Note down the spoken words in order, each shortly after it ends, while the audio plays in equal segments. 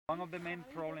One of the main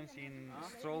problems in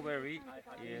strawberry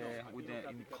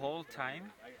in cold time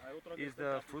is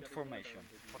the fruit formation.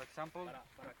 For example,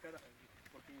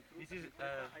 this is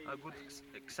a good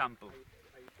example.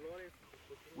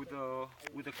 With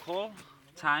the cold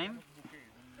time,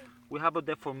 we have a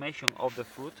deformation of the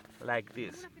fruit like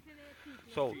this.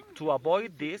 So to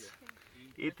avoid this,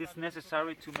 it is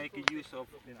necessary to make use of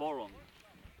boron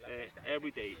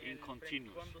every day in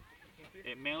continuous.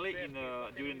 Mainly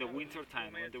during the winter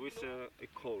time when there is a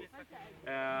cold.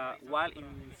 While in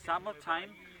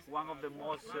summertime, one of the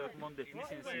most common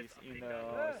deficiencies in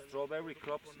strawberry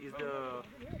crops is the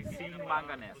zinc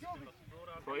manganese.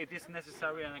 So it is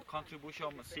necessary a contribution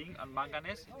of zinc and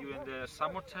manganese during the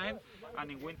summertime,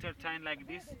 and in winter time like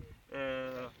this,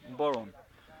 boron.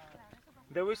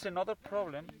 There is another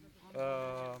problem.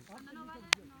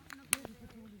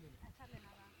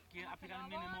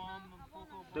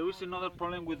 There is another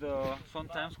problem with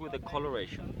sometimes with the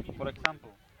coloration. For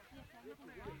example,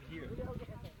 here,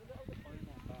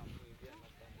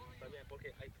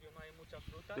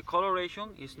 the coloration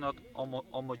is not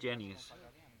homogeneous.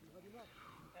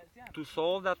 To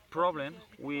solve that problem,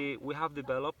 we have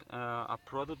developed a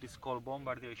product that's called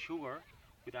Bombardier sugar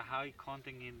with a high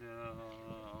content in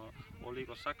the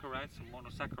oligosaccharides and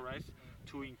monosaccharides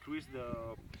to increase the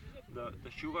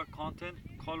sugar content,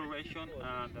 coloration,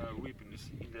 and ripeness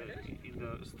in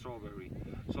the strawberry.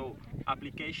 So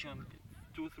application,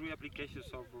 2-3 applications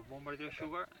of Bombardier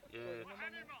sugar,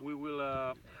 we will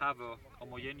have a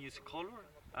homogeneous color,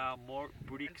 more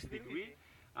bricks degree,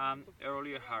 and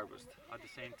earlier harvest at the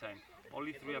same time.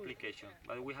 Only 3 applications,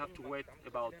 but we have to wait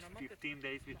about 15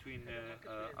 days between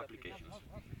applications.